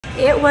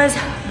It was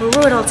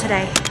brutal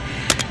today.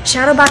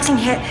 Shadow boxing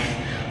hit,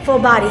 full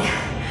body.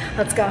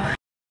 Let's go.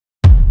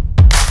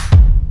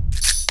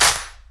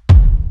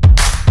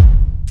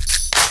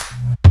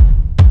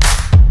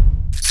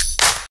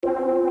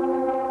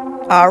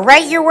 All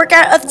right, your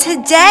workout of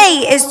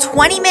today is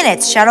 20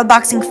 minutes, shadow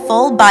boxing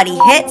full body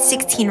HIIT,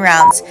 16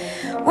 rounds.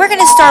 We're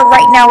gonna start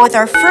right now with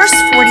our first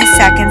 40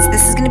 seconds.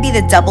 This is gonna be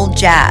the double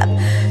jab.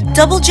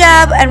 Double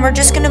jab, and we're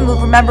just gonna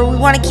move. Remember, we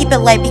wanna keep it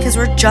light because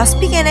we're just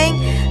beginning.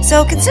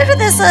 So consider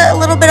this a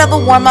little bit of a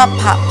warm up,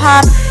 pop,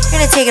 pop. You're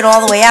gonna take it all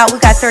the way out. We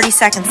got 30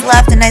 seconds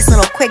left. A nice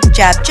little quick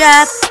jab,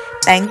 jab,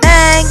 bang,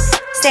 bang.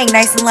 Staying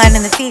nice and light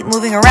in the feet,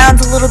 moving around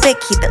a little bit.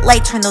 Keep it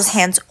light, turn those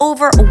hands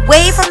over,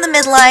 away from the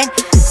midline,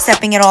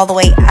 stepping it all the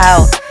way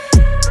out.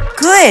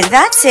 Good,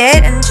 that's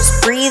it, and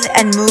just breathe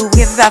and move.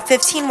 We have about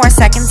 15 more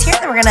seconds here,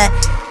 then we're gonna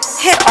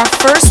hit our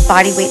first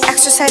body weight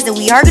exercise that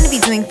we are gonna be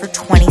doing for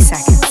 20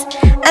 seconds.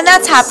 And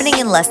that's happening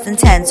in less than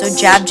 10, so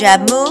jab,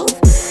 jab, move.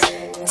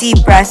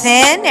 Deep breath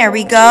in, there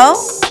we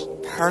go.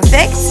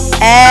 Perfect,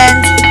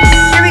 and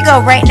here we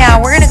go. Right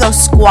now, we're gonna go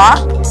squat,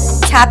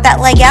 tap that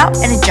leg out,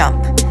 and a jump.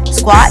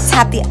 Squat,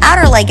 tap the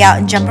outer leg out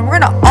and jump, and we're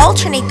gonna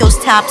alternate those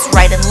taps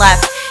right and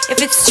left.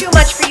 If it's too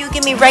much for you,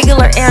 give me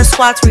regular air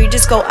squats where you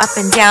just go up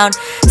and down.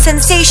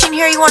 Sensation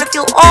here, you wanna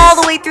feel all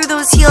the way through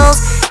those heels,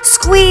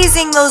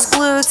 squeezing those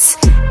glutes,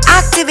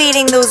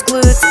 activating those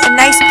glutes, and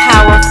nice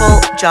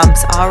powerful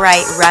jumps. All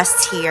right,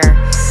 rest here.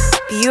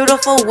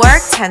 Beautiful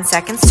work, 10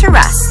 seconds to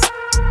rest.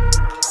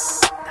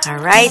 All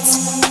right,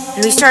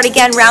 and we start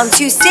again, round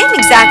two, same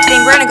exact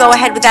thing. We're gonna go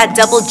ahead with that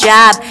double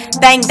jab,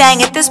 bang,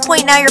 bang. At this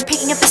point now, you're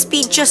picking up the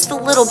speed just a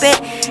little bit.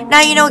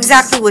 Now you know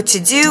exactly what to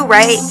do,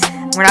 right?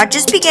 We're not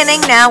just beginning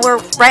now, we're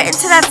right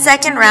into that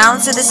second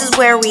round. So this is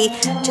where we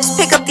just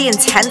pick up the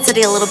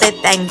intensity a little bit,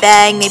 bang,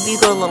 bang. Maybe you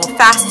go a little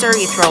faster,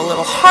 you throw a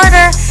little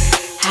harder.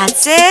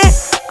 That's it.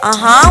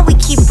 We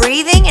keep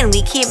breathing and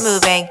we keep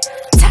moving.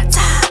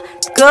 Ta-ta.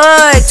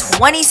 Good,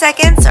 20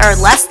 seconds, or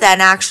less than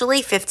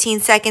actually,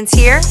 15 seconds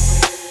here.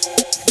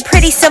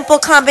 Pretty simple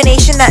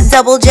combination, that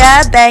double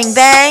jab, bang,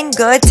 bang.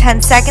 Good,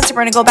 10 seconds.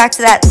 We're gonna go back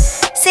to that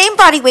same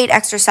body weight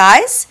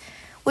exercise,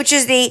 which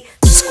is the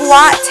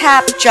squat,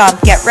 tap,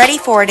 jump. Get ready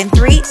for it in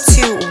 3,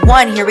 2,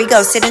 1. Here we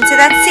go. Sit into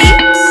that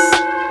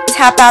seat,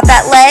 tap out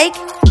that leg,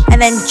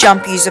 and then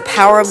jump. Use the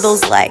power of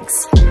those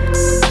legs.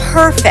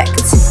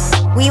 Perfect.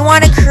 We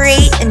want to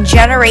create and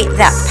generate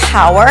that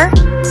power.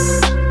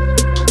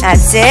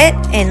 That's it.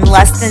 In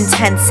less than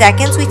 10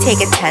 seconds, we take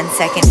a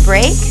 10-second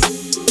break.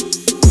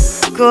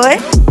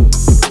 Good.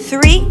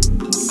 3,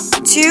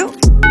 2,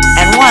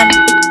 and 1.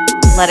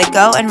 Let it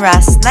go and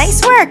rest.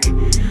 Nice work.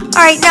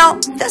 All right, now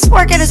this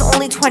workout is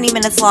only 20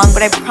 minutes long,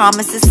 but I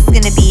promise this is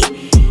going to be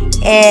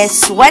a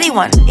sweaty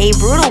one, a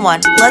brutal one.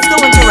 Let's go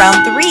into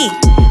round 3.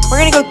 We're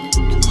going to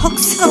go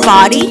hooks to the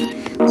body,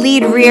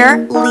 lead, rear,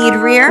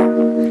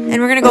 and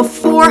we're going to go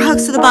 4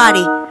 hooks to the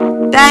body.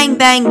 Bang,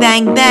 bang,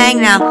 bang, bang.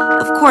 Now,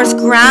 of course,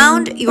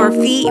 ground your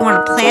feet. You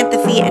want to plant the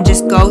feet and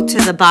just go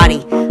to the body.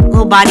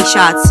 Little body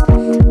shots.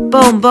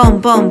 Boom,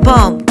 boom, boom,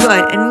 boom.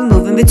 Good. And we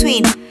move in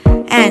between.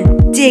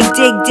 And dig,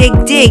 dig,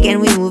 dig, dig.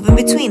 And we move in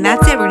between.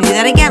 That's it. We're going to do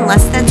that again.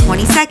 Less than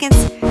 20 seconds.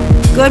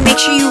 Good. Make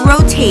sure you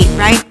rotate,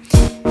 right?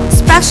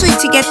 Especially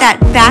to get that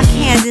back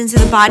hand into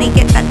the body.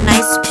 Get that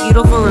nice,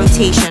 beautiful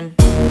rotation.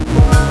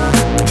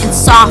 And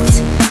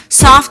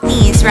soft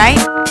knees, right?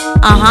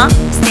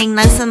 Staying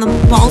nice on the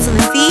balls of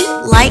the feet.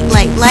 Light,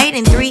 light, light.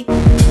 In 3, 2,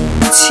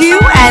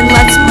 and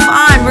let's move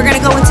on. We're going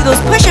to go into those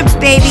push-ups,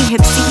 baby.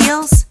 Hips to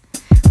heels.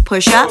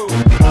 Push up,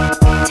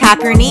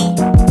 tap your knee,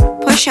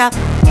 push up,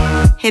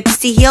 hips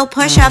to heel,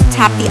 push up,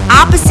 tap the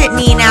opposite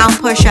knee now,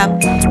 push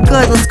up.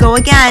 Good, let's go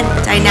again.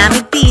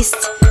 Dynamic beast,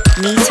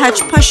 knee touch,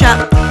 push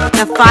up. You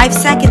have 5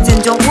 seconds,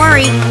 and don't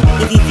worry,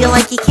 if you feel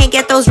like you can't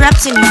get those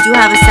reps in, you do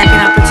have a second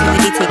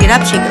opportunity. Take it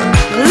up, shake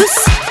it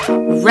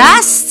loose,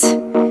 rest.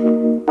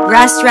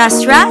 Rest,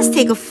 rest, rest.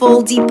 Take a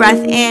full deep breath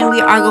in. We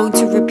are going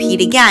to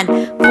repeat again.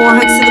 4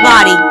 hooks to the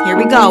body. Here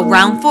we go.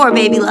 Round 4,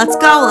 baby. Let's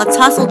go. Let's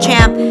hustle,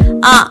 champ.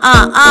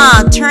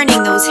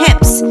 Turning those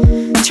hips.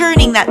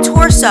 Turning that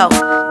torso.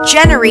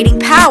 Generating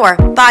power.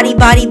 Body,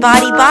 body,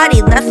 body,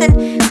 body.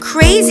 Nothing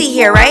crazy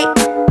here, right?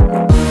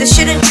 This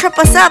shouldn't trip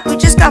us up. We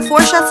just got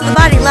 4 shots to the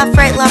body. Left,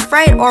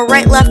 right, or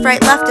right,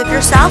 left if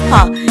you're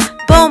southpaw.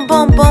 Boom,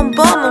 boom, boom,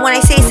 boom. And when I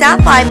say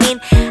southpaw, I mean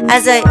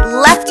as a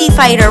lefty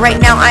fighter.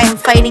 Right now, I am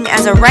fighting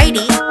as a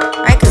righty,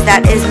 right? Because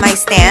that is my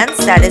stance.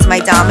 That is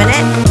my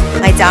dominant.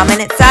 My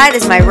dominant side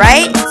is my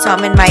right. So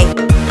I'm in my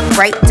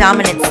right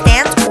dominant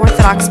stance,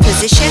 orthodox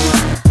position.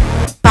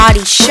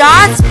 Body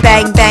shots.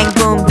 Bang, bang,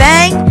 boom,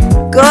 bang.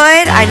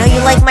 Good. I know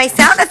you like my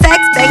sound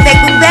effects. Bang, bang,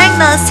 boom, bang.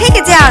 Now let's take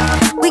it down.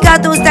 We got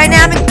those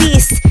dynamic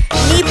beasts.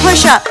 Knee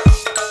push-up.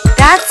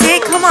 That's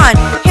it. Come on.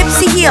 Hips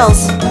to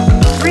heels.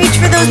 Reach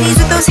for those knees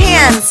with those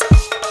hands.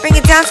 Bring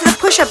it down to the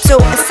push-up. So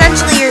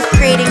essentially you're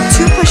creating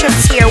 2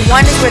 push-ups here.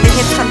 One is where the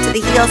hips come to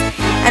the heels,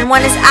 and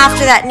one is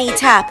after that knee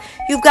tap.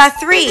 You've got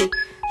 3.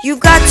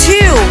 You've got 2.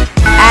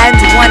 And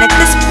 1 at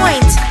this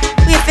point.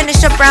 We have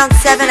finished up round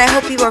 7. I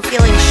hope you are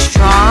feeling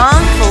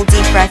strong. Full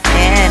deep breath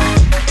in.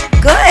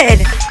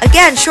 Good.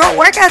 Again, short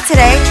workout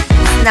today.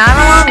 Not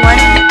a long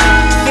one.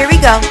 Here we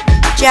go.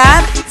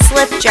 Jab,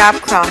 slip, jab,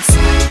 cross.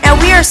 Now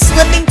we are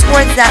slipping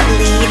towards that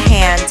lead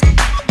hand.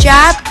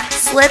 Jab,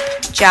 slip,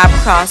 jab,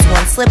 cross.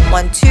 One slip,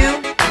 1, 2.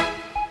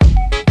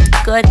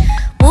 Good.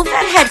 Move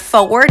that head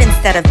forward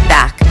instead of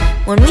back.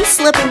 When we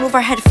slip, we move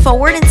our head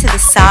forward and to the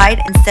side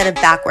instead of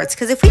backwards.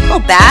 Because if we go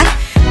back,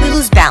 we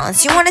lose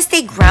balance. You want to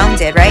stay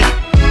grounded, right?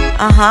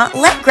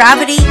 Let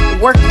gravity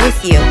work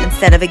with you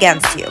instead of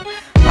against you.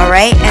 All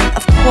right? And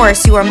of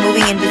course, you are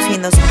moving in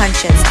between those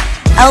punches.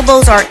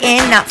 Elbows are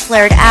in, not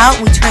flared out.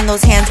 We turn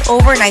those hands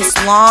over. Nice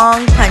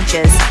long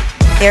punches.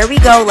 There we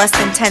go. Less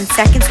than 10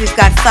 seconds. We've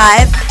got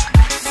 5,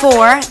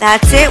 4.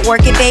 That's it.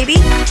 Work it, baby.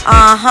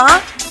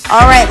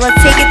 All right,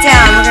 let's take it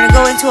down. We're going to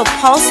go into a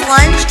pulse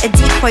lunge, a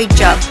decoy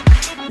jump.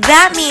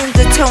 That means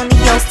the toe and the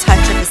heels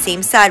touch on the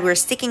same side. We're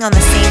sticking on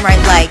the same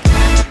right leg.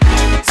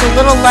 So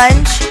little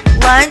lunge,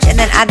 and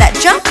then add that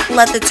jump.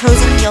 Let the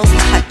toes and heels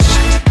touch.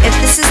 If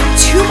this is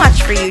too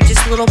much for you,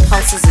 just little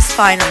pulses is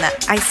fine on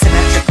that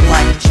isometric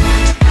lunge.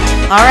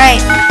 All right,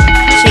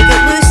 shake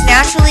it loose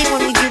naturally.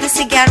 When we do this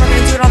again, we're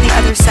going to do it on the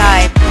other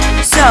side.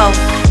 So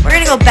we're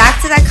going to go back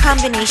to that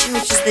combination,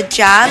 which is the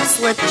jab,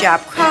 slip,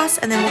 jab, cross,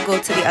 and then we'll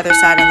go to the other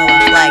side on the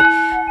left leg.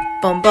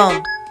 Boom, boom.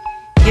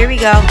 Here we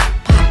go.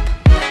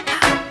 Pop,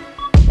 pop.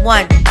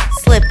 1,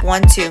 slip,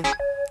 1, 2.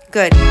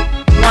 Good.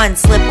 1,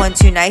 slip, 1,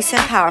 2. Nice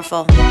and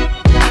powerful.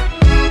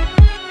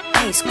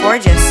 Nice,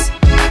 gorgeous.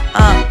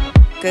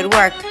 Good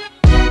work.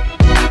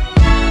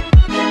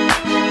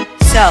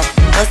 So,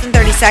 less than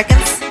 30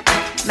 seconds.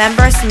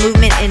 Remember, some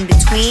movement in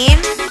between.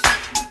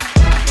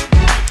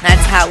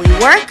 That's how we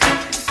work.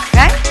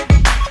 Okay?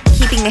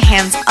 Keeping the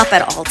hands up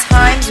at all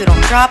times. We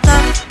don't drop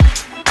them.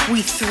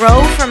 We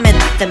throw from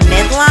the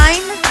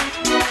midline.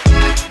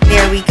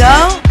 There we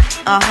go.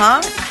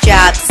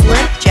 Jab,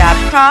 slip, jab,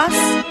 cross.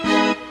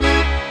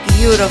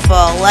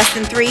 Beautiful. Less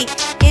than 3,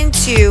 in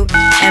 2,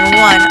 and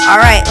 1. All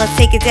right, let's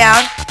take it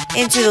down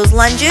into those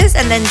lunges,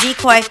 and then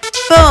decoy.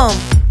 Boom.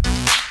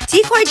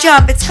 Decoy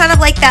jump. It's kind of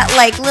like that,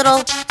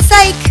 little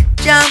psych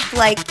jump.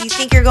 Like you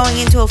think you're going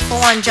into a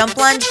full-on jump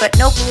lunge, but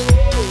nope.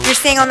 You're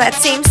staying on that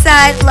same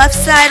side, left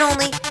side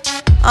only.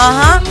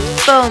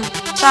 Boom.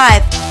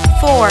 5,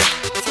 4,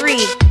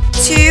 3,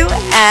 2,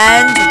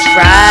 and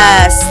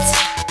rest.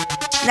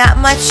 Not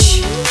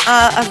much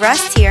of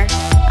rest here.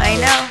 I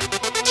know.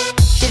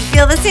 You should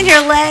feel this in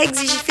your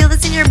legs. You should feel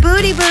this in your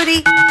booty.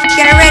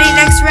 Get ready.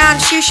 Next round,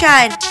 shoe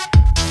shine.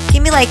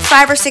 Give me like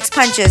 5 or 6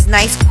 punches.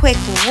 Nice, quick,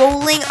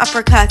 rolling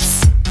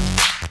uppercuts.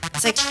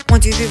 It's like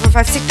 1, 2, 3, 4,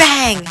 5, 6,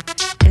 bang,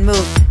 and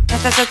move.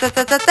 Da, da, da, da,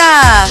 da, da,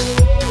 da.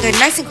 Good,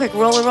 nice and quick.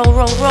 Roll, roll,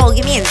 roll, roll.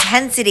 Give me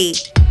intensity.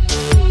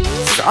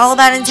 This is all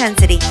about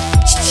intensity.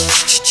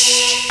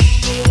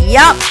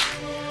 Yup.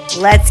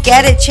 Let's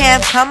get it,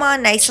 champ. Come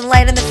on, nice and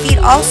light on the feet.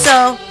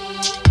 Also,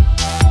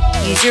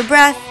 use your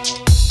breath.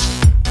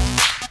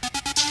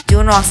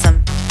 Doing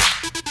awesome.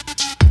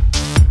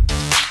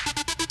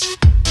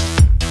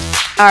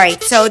 All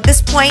right, so at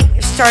this point,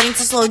 you're starting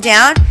to slow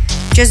down.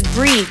 Just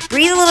breathe.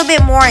 Breathe a little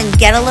bit more and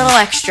get a little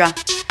extra.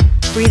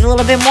 Breathe a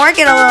little bit more,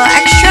 get a little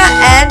extra,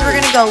 and we're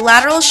going to go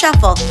lateral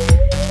shuffle.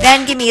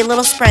 Then give me a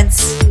little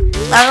sprints.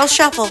 Lateral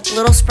shuffle,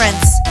 little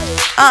sprints.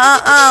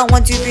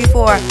 1, 2, 3,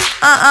 4.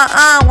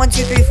 1,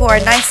 2, 3, 4.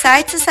 Nice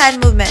side to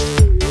side movement.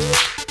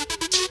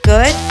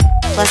 Good.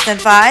 Less than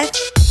 5.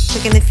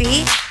 Quicken the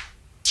feet.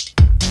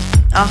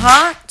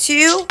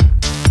 2,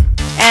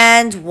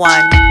 and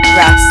 1.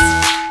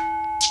 Rest.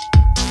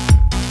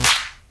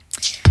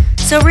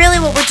 So really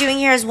what we're doing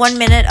here is 1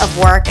 minute of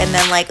work and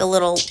then like a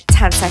little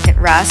 10-second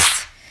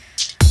rest,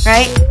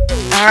 right?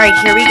 All right,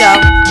 here we go.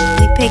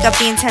 We pick up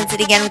the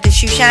intensity again with the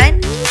shoe shine.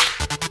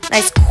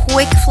 Nice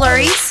quick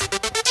flurries,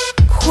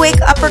 quick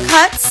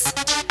uppercuts.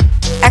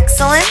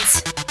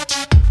 Excellent.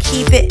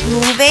 Keep it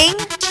moving.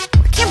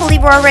 I can't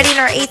believe we're already in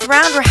our 8th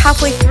round. We're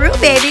halfway through,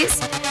 babies.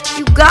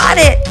 You got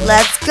it.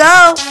 Let's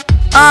go.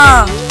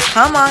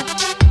 Come on.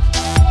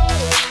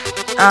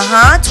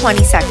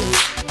 20 seconds.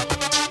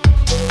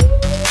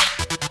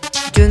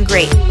 Doing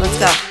great. Let's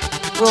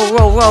go. Roll,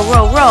 roll, roll,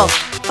 roll, roll.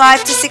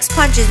 5 to 6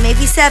 punches,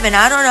 maybe 7.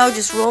 I don't know.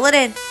 Just roll it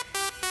in.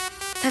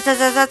 Da, da,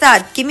 da, da,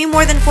 da. Give me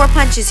more than 4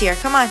 punches here.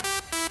 Come on.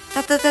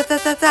 Da, da, da, da,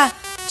 da, da.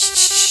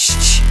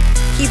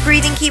 Keep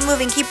breathing, keep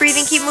moving, keep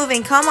breathing, keep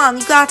moving. Come on,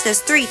 you got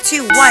this. 3,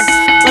 2, 1.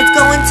 Let's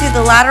go into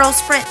the lateral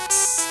sprint.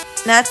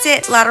 That's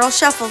it. Lateral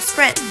shuffle,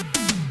 sprint.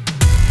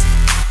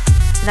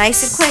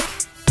 Nice and quick.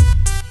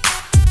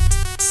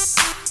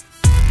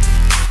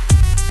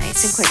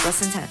 Nice and quick. Less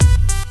than 10.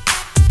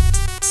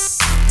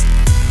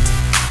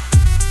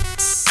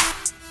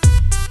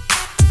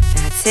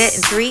 That's it.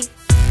 In 3,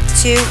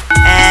 2,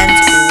 and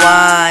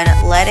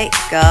 1. Let it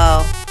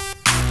go.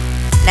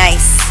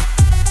 Nice.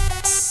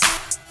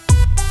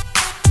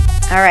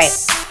 All right.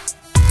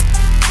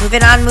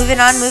 Moving on, moving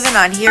on, moving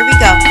on. Here we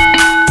go.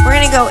 We're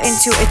going to go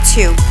into a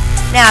 2.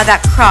 Now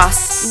that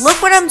cross.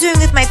 Look what I'm doing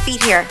with my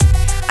feet here.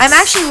 I'm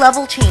actually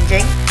level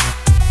changing.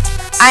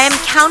 I am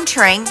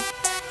countering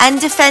and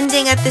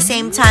defending at the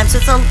same time. So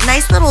it's a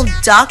nice little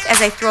duck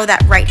as I throw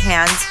that right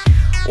hand.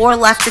 or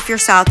left if you're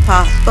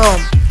southpaw.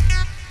 Boom.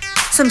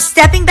 So I'm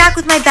stepping back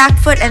with my back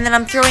foot, and then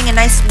I'm throwing a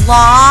nice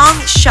long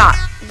shot,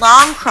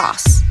 long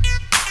cross.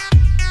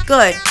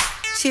 Good.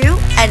 2,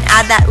 and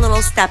add that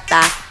little step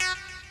back.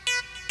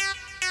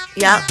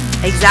 Yep,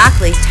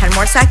 exactly. 10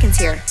 more seconds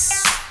here.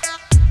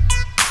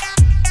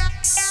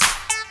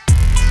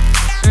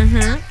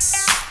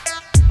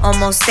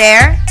 Almost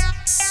there.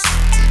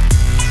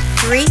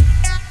 3, 2,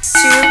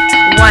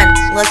 1.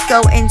 Let's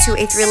go into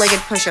a 3-legged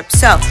push-up.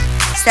 So,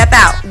 step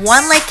out.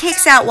 One leg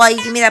kicks out while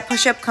you give me that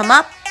push-up. Come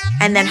up,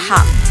 and then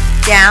hop.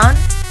 Down,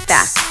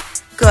 back.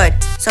 Good.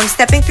 So I'm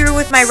stepping through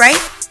with my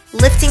right,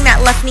 lifting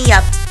that left knee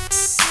up.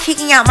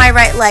 Kicking out my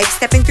right leg,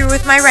 stepping through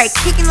with my right,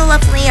 kicking the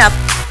left knee up,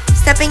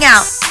 stepping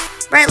out.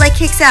 Right leg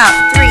kicks out.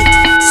 3,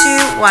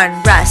 2,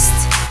 1. Rest.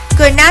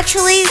 Good.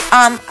 Naturally,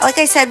 like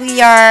I said,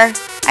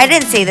 I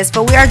didn't say this,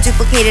 but we are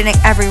duplicating it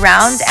every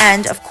round,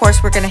 and of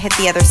course we're going to hit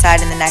the other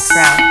side in the next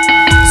round.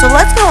 So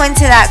let's go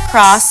into that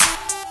cross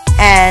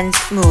and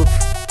move.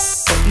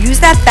 So use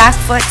that back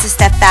foot to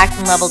step back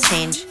and level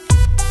change.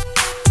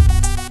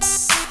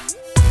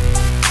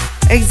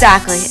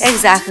 Exactly.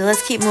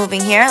 Let's keep moving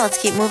here. Let's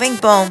keep moving.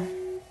 Boom.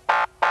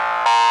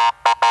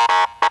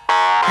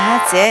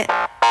 That's it.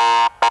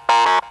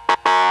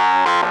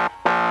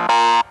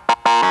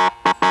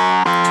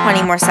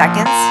 20 more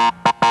seconds.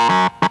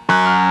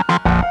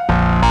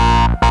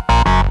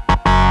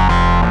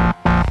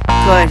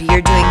 Good,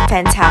 you're doing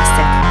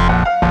fantastic.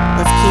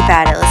 Let's keep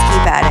at it,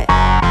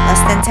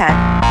 Less than 10.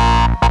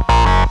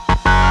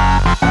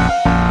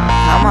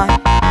 Come on.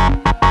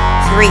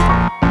 3,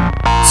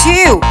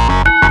 2.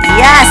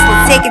 Yes,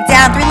 let's take it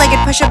down.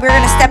 3-legged push-up. We're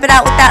going to step it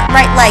out with that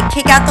right leg.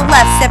 Kick out the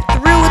left. Step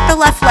through with the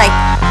left leg.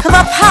 Come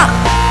up, hop.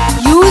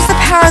 Use the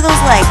power of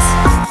those legs.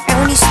 And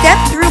when you step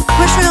through,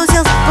 push through those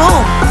heels.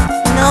 Boom.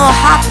 And a little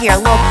hop here, a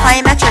little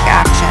plyometric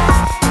action.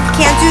 If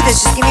you can't do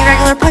this, just give me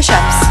regular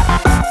push-ups.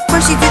 Of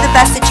course, you do the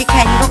best that you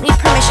can. You don't need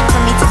permission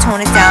from me to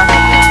tone it down.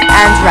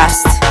 And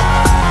rest.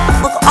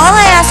 Look, all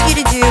I ask you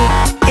to do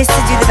is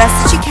to do the best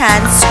that you can.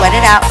 Sweat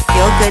it out.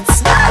 Feel good.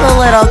 Smile a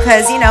little,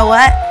 because you know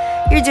what?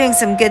 You're doing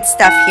some good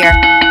stuff here.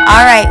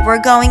 All right,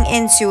 we're going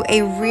into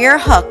a rear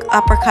hook,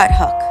 uppercut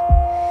hook.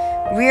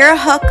 Rear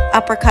hook,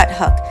 uppercut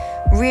hook.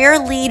 Rear,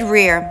 lead,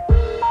 rear.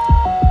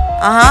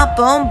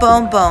 Boom,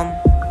 boom, boom.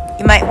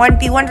 You might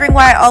be wondering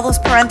why all those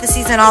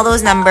parentheses and all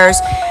those numbers.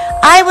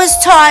 I was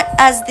taught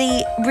as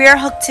the rear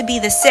hook to be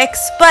the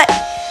 6, but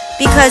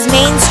because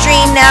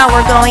mainstream now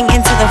we're going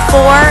into the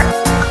 4,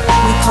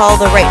 we call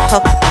the right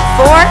hook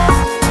 4.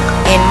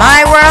 In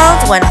my world,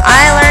 when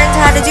I learned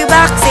how to do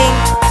boxing,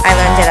 I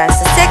learned it as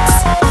a 6.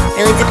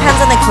 Really depends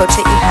on the coach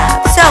that you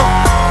have. So,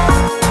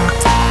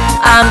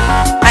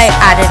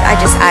 I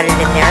just added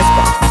in there as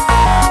both.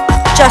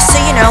 Just so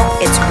you know,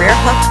 it's rear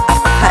hook,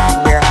 uppercut,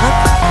 rear hook.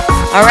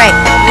 All right,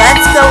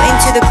 let's go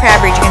into the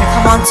crab reach. You're gonna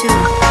come onto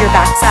your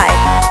back side.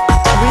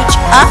 Reach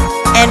up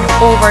and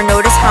over.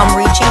 Notice how I'm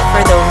reaching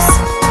for those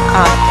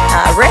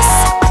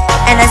wrists.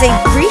 And as I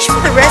reach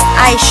for the wrist,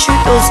 I shoot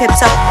those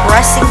hips up,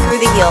 pressing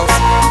through the heels.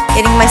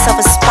 Getting myself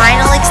a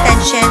spinal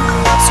extension,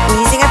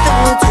 squeezing at the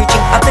glutes,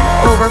 reaching up and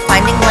over,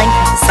 finding length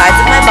at the sides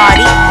of my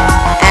body,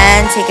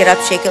 and take it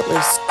up, shake it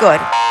loose. Good.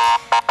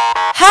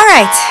 All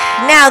right,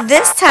 now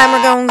this time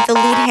we're going with the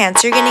lead hand.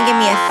 So you're going to give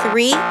me a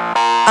 3,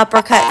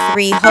 uppercut,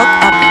 3, hook,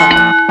 up, hook.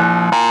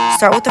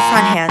 Start with the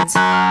front hands.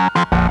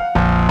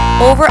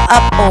 Over,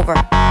 up, over.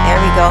 There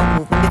we go,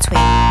 move in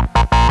between.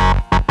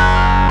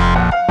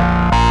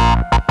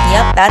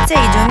 Yep, that's it,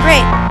 you're doing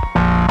great.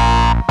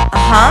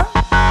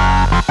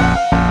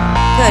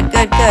 Good,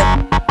 good, good.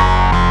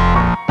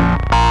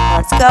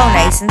 Let's go,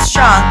 nice and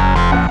strong.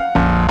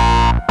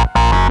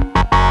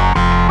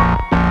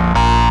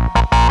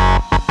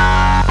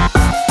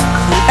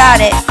 Keep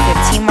at it,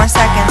 15 more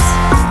seconds.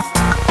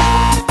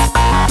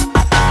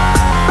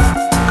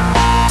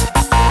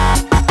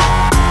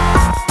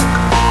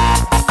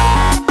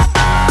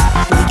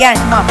 Again,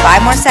 come on,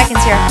 5 more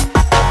seconds here.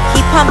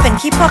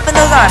 Keep pumping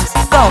those arms.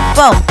 Boom,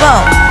 boom,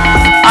 boom.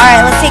 All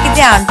right, let's take it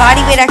down.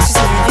 Body weight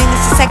exercise. We're doing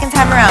this the second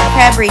time around.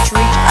 Crab reach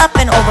up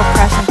and over,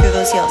 pressing through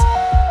those heels.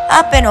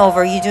 Up and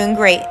over, you're doing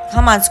great.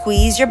 Come on,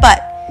 squeeze your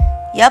butt.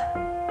 Yep.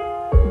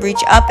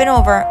 Reach up and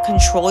over.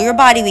 Control your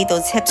body weight.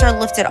 Those hips are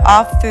lifted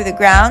off through the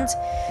ground.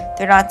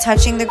 They're not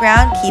touching the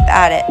ground. Keep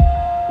at it.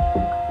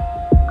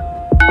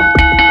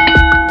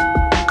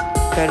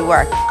 Good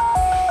work.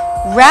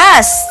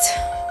 Rest.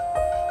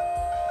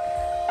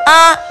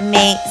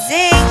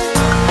 Amazing.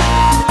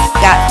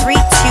 Got 3, 2,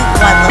 1.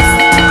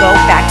 Let's go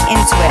back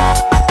into it.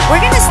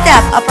 We're going to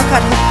step, uppercut,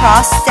 hook,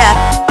 cross, step,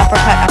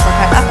 uppercut,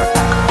 uppercut,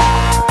 uppercut.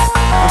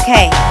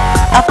 Okay.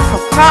 Up,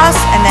 hook, cross,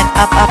 and then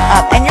up, up,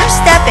 up. And you're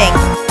stepping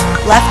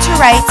left to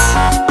right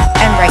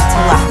and right to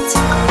left.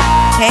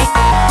 Okay?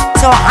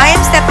 So I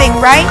am stepping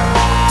right.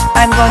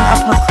 I'm going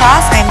up, hook,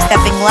 cross. I am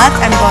stepping left.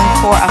 I'm going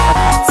 4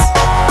 uppercuts.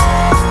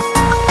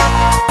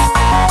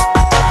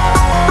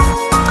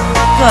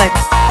 Good.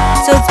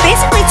 So it's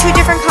basically 2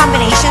 different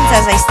combinations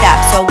as I step.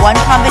 So one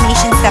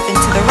combination stepping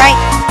to the right,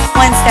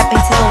 one stepping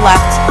to the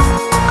left.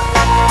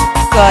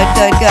 Good,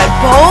 good, good.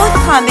 Both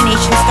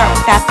combinations start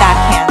with that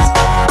backhand.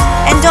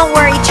 And don't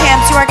worry,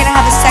 champs, you are going to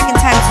have a second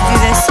time to do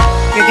this.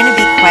 You're going to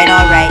be quite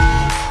all right.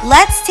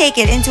 Let's take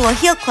it into a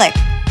heel click.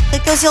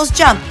 Click those heels,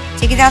 jump.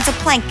 Take it down to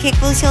plank. Kick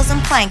those heels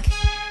and plank.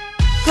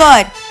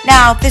 Good.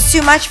 Now, if it's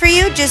too much for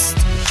you, just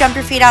jump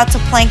your feet out to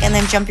plank and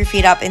then jump your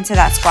feet up into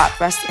that squat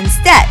thrust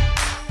instead.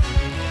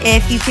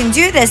 If you can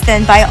do this,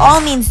 then by all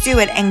means do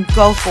it and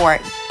go for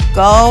it.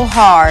 Go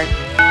hard.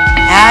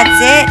 That's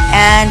it,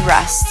 and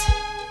rest.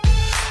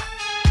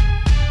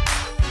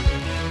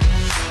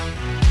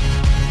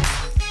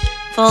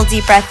 Full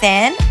deep breath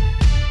in.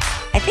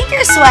 I think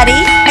you're sweaty.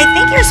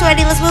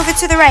 Let's move it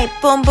to the right.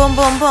 Boom, boom,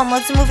 boom, boom.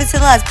 Let's move it to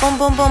the left. Boom,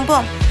 boom, boom,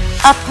 boom.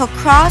 Up, hook,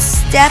 cross,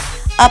 step,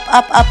 up,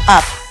 up, up,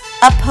 up.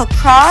 Up, hook,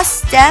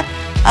 cross, step,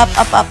 up,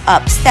 up, up,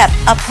 up. Step,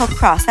 up, hook,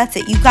 cross. That's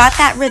it. You got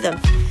that rhythm.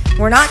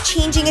 We're not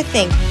changing a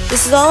thing.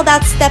 This is all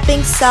about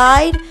stepping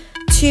side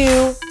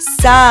to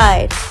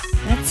side.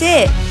 That's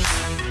it.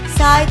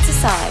 Side to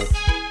side.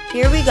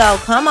 Here we go.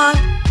 Come on.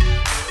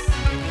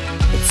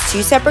 It's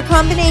 2 separate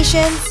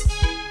combinations.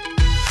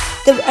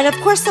 And of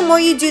course, the more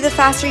you do, the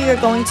faster you're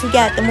going to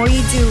get. The more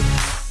you do,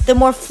 the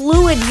more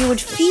fluid you would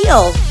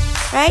feel,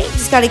 right? You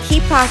just got to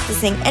keep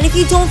practicing. And if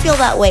you don't feel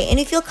that way and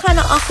you feel kind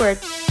of awkward,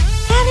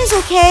 that is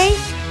okay.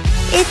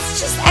 It's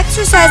just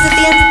exercise at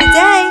the end of the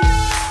day.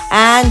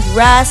 And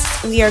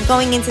rest. We are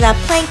going into that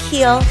plank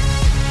heel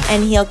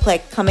and heel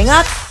click. Coming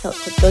up, heel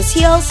click those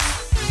heels.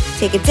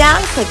 Take it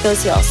down, click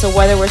those heels. So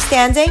whether we're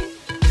standing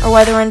or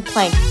whether we're in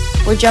plank,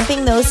 we're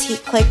jumping those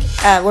heels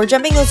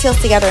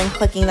together and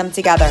clicking them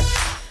together.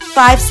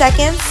 5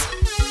 seconds.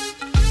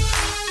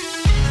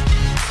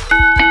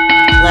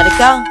 Let it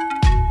go.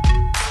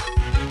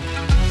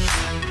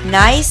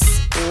 Nice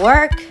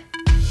work.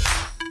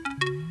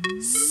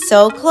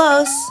 So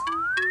close.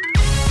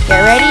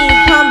 Get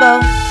ready, combo.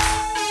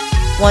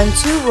 1,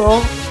 2, roll,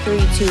 3,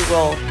 2,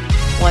 roll.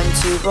 1,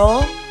 2,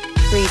 roll,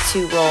 3,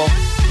 2, roll.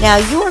 Now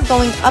you are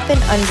going up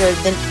and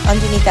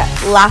underneath that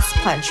last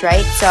punch,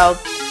 right? So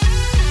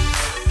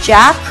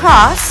jab,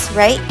 cross,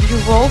 right? You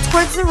roll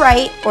towards the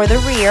right or the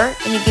rear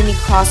and you give me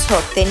cross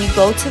hook. Then you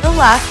go to the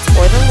left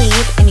or the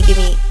lead and you give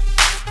me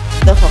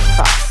the hook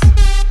cross.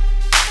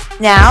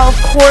 Now, of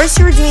course,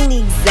 you're doing the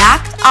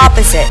exact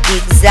opposite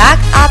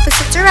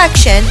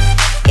direction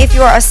if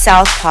you're a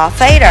southpaw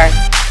fighter.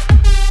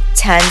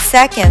 10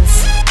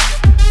 seconds.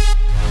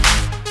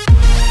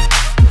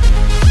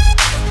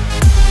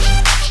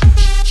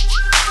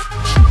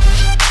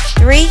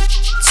 Three,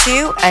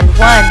 2, and 1.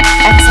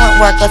 Excellent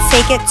work. Let's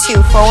take it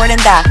 2, forward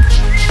and back.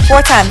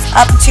 4 times.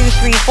 Up, 2,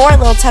 3, 4,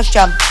 little tuck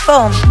jump.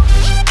 Boom.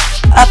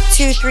 Up,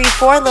 2, 3,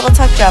 4, little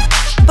tuck jump.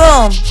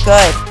 Boom.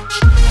 Good.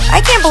 I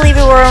can't believe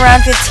it. We're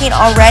around 15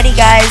 already,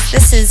 guys.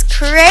 This is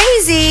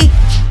crazy.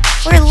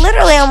 We're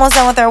literally almost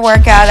done with our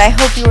workout. I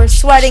hope you are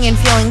sweating and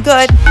feeling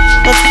good.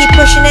 Let's keep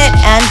pushing it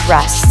and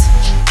rest.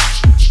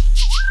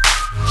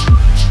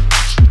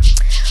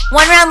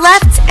 1 round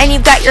left, and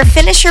you've got your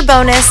finisher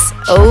bonus.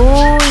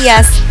 Oh,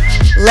 yes.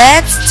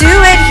 Let's do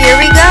it. Here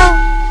we go.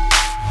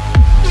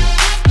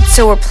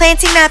 So we're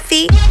planting that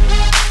feet.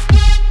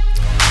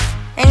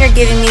 And you're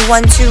giving me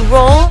 1, 2,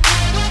 roll.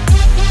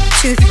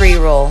 2, 3,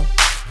 roll.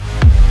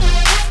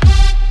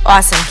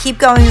 Awesome. Keep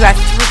going. We've got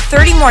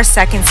 30 more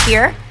seconds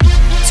here.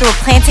 So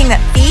we're planting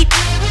that feet,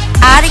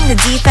 adding the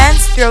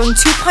defense, throwing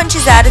 2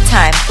 punches at a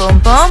time.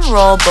 Boom, boom,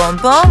 roll, boom,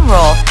 boom,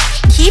 roll.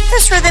 Keep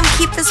this rhythm,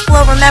 keep this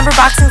flow. Remember,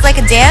 boxing's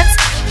like a dance,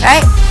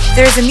 right?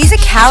 There's a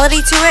musicality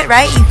to it,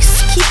 right? You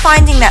keep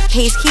finding that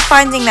pace, keep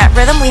finding that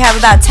rhythm. We have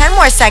about 10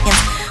 more seconds.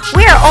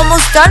 We are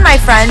almost done, my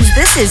friends.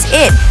 This is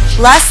it.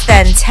 Less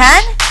than 10.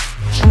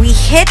 And we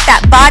hit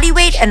that body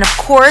weight and, of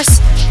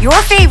course, your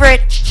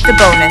favorite, the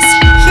bonus.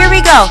 Here we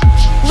go.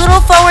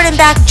 Little forward and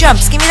back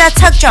jumps. Give me that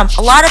tuck jump.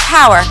 A lot of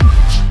power.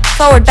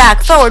 Forward,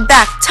 back,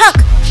 tuck.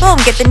 Boom.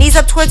 Get the knees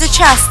up towards the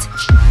chest.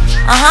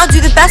 Do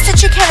the best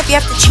that you can. If you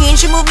have to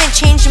change the movement,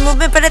 change the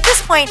movement. But at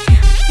this point,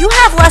 you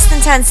have less than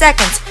 10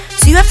 seconds.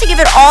 So you have to give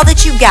it all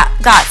that you got.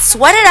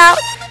 Sweat it out.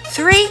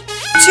 3, 2,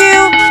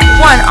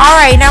 1. All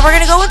right, now we're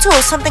going to go into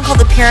something called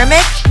the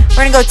pyramid.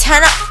 We're going to go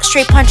 10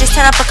 straight punches,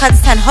 10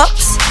 uppercuts, 10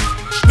 hooks.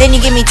 Then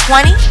you give me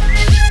 20,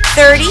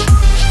 30,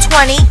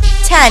 20,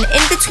 10.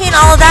 In between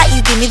all of that,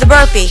 you give me the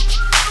burpee.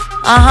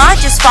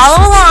 Just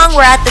follow along.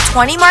 We're at the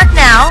 20 mark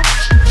now.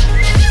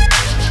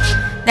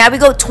 Now we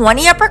go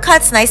 20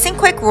 uppercuts, nice and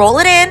quick. Roll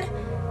it in.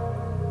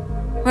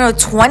 We're going to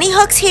go 20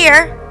 hooks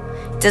here.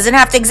 Doesn't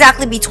have to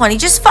exactly be 20.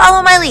 Just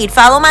follow my lead.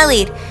 Follow my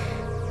lead.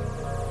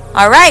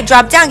 All right,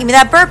 drop down. Give me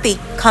that burpee.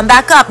 Come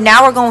back up.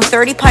 Now we're going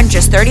 30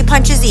 punches. 30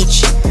 punches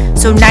each.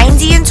 So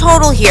 90 in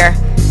total here.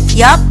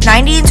 Yup,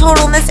 90 in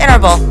total in this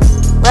interval.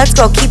 Let's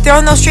go. Keep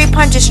throwing those straight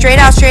punches. Straight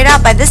out, straight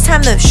out. By this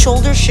time, the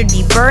shoulders should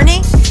be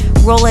burning.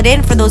 Roll it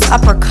in for those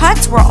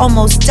uppercuts. We're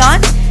almost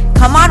done.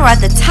 Come on, we're at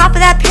the top of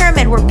that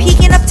pyramid. We're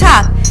peaking up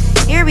top.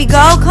 Here we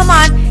go. Come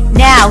on.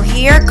 Now,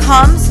 here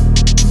comes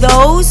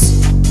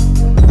those.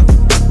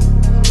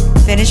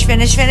 Finish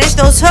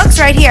those hooks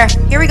right here.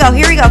 Here we go.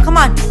 Come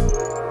on.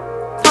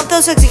 Pump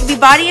those hooks. It can be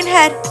body and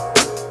head.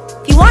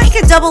 If you want, you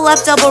could double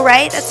left, double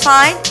right. That's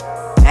fine.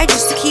 All right,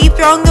 just to keep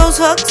throwing those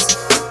hooks.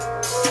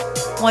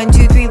 1,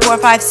 2, 3, 4,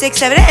 5, 6,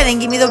 7, 8, and then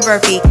give me the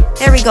burpee.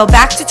 There we go.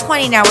 Back to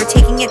 20 now. We're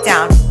taking it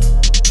down.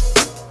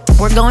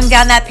 We're going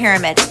down that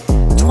pyramid.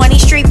 20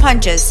 straight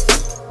punches.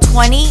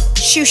 20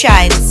 shoe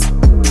shines.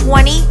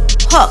 20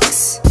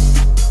 hooks.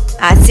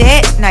 That's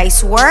it.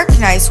 Nice work.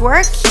 Nice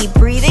work. Keep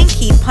breathing.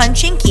 Keep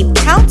punching. Keep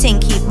counting.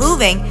 Keep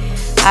moving.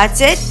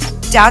 That's it.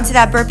 Down to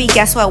that burpee.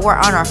 Guess what? We're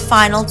on our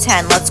final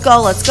 10. Let's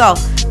go. Let's go.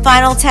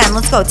 Final 10.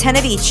 Let's go. 10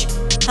 of each.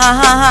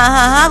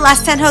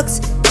 Last 10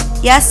 hooks.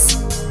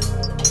 Yes.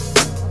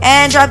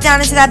 And drop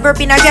down into that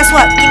burpee. Now guess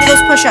what? Give me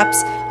those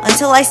push-ups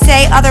until I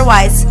say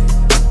otherwise.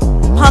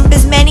 Pump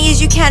as many as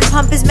you can.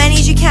 Pump as many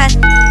as you can.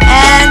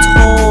 And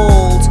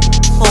hold.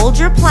 Hold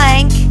your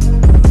plank.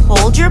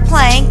 Hold your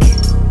plank.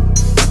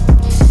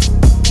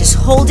 Just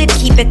hold it.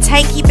 Keep it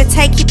tight. Keep it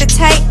tight. Keep it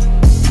tight.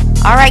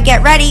 All right,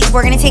 get ready.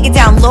 We're going to take it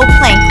down. Low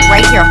plank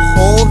right here.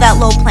 Hold that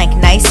low plank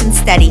nice and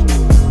steady.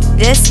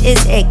 This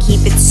is it.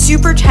 Keep it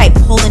super tight.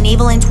 Pull the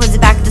navel in towards the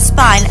back of the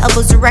spine.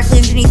 Elbows directly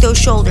underneath those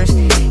shoulders.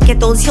 Get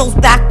those heels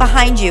back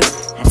behind you.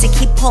 That's it.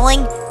 Keep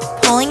pulling.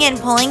 Pulling in.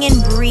 Pulling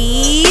in.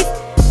 Breathe.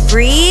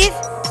 Breathe.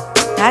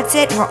 That's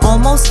it. We're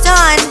almost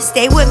done.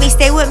 Stay with me.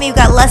 Stay with me. We've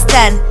got less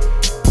than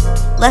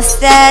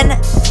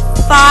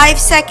 5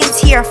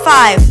 seconds here.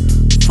 5,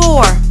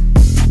 4,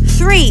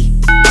 3,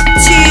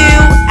 2,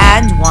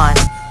 and 1.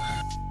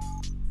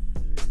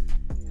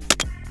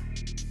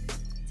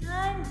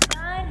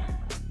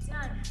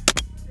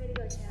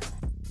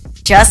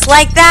 Just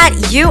like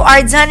that, you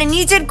are done and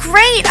you did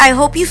great. I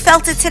hope you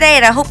felt it today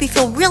and I hope you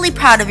feel really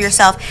proud of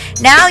yourself.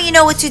 Now you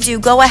know what to do.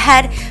 Go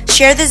ahead,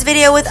 share this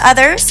video with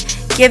others,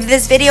 give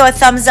this video a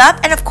thumbs up,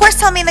 and of course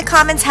tell me in the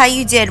comments how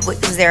you did.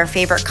 Was there a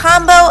favorite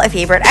combo, a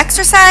favorite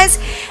exercise?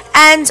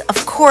 And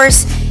of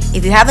course,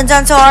 if you haven't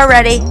done so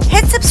already,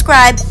 hit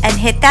subscribe and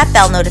hit that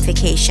bell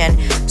notification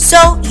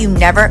so you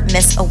never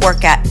miss a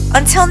workout.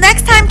 Until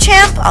next time,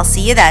 champ, I'll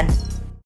see you then.